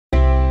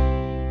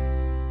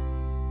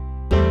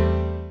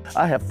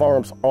I have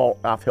farms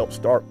I've helped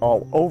start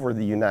all over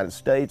the United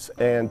States,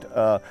 and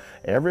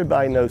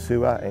everybody knows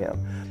who I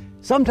am.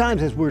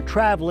 Sometimes as we're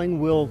traveling,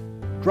 we'll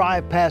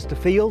drive past a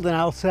field and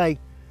I'll say,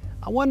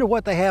 I wonder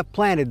what they have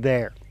planted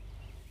there.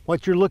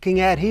 What you're looking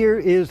at here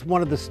is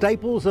one of the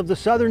staples of the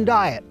Southern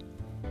diet.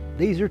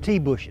 These are tea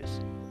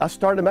bushes. I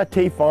started my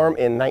tea farm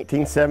in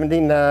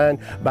 1979.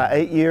 By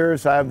 8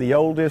 years, I have the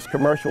oldest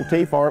commercial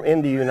tea farm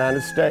in the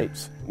United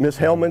States. Miss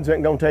Hellman's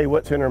ain't gonna tell you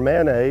what's in her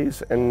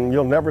mayonnaise, and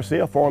you'll never see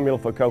a formula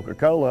for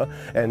Coca-Cola,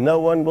 and no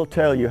one will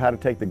tell you how to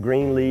take the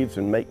green leaves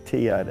and make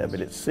tea out of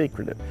it. It's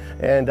secretive.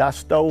 And I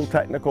stole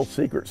technical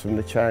secrets from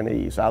the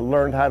Chinese. I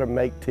learned how to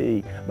make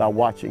tea by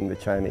watching the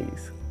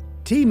Chinese.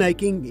 Tea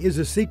making is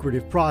a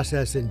secretive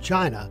process in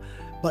China,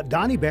 but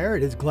Donnie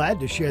Bartlett is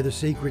glad to share the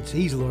secrets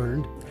he's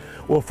learned.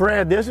 Well,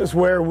 Fred, this is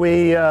where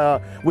we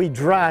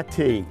dry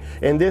tea.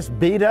 In this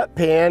beat up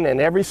pen, and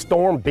every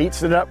storm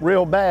beats it up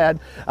real bad,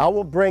 I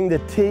will bring the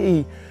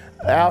tea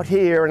out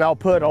here and I'll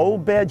put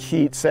old bed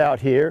sheets out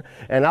here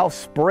and I'll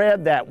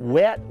spread that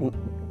wet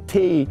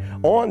tea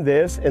on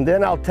this, and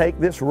then I'll take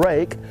this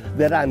rake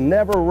that I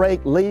never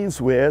rake leaves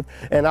with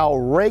and I'll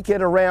rake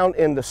it around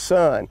in the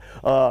sun.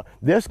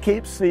 This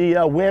keeps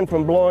the wind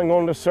from blowing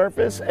on the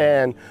surface,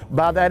 and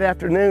by that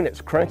afternoon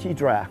it's crunchy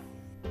dry.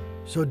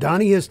 So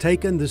Donnie has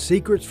taken the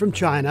secrets from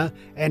China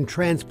and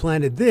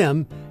transplanted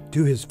them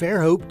to his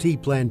Fairhope Tea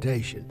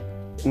Plantation.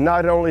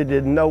 Not only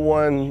did no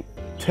one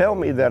tell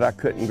me that I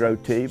couldn't grow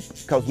tea,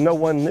 because no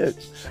one knew.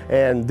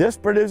 And this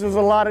produces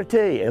a lot of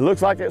tea. It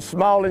looks like it's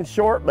small and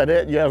short, but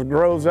it just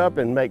grows up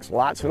and makes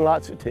lots and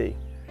lots of tea.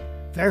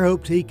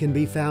 Fairhope Tea can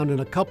be found in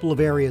a couple of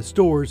area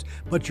stores,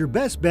 but your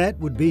best bet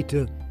would be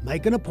to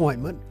make an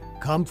appointment,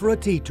 come for a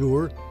tea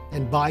tour,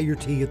 and buy your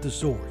tea at the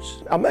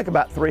source. I make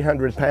about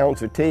 300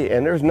 pounds of tea,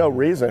 and there's no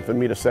reason for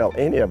me to sell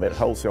any of it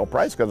wholesale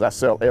price, because I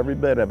sell every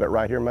bit of it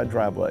right here in my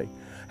driveway.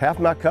 Half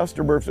my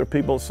customers are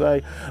people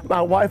say,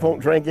 my wife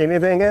won't drink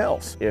anything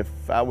else. If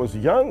I was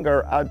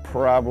younger, I'd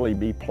probably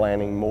be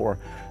planting more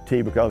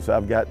tea, because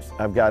I've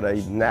got a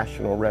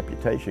national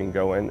reputation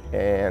going,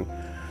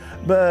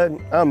 but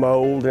I'm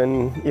old,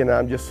 and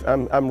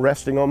I'm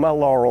resting on my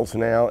laurels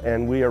now,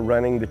 and we are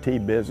running the tea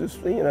business,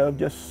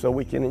 just so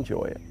we can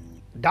enjoy it.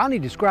 Donnie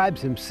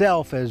describes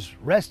himself as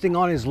resting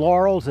on his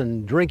laurels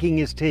and drinking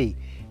his tea.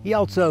 He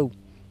also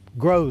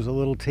grows a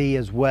little tea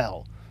as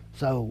well.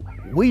 So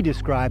we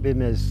describe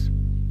him as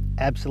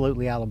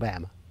absolutely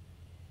Alabama.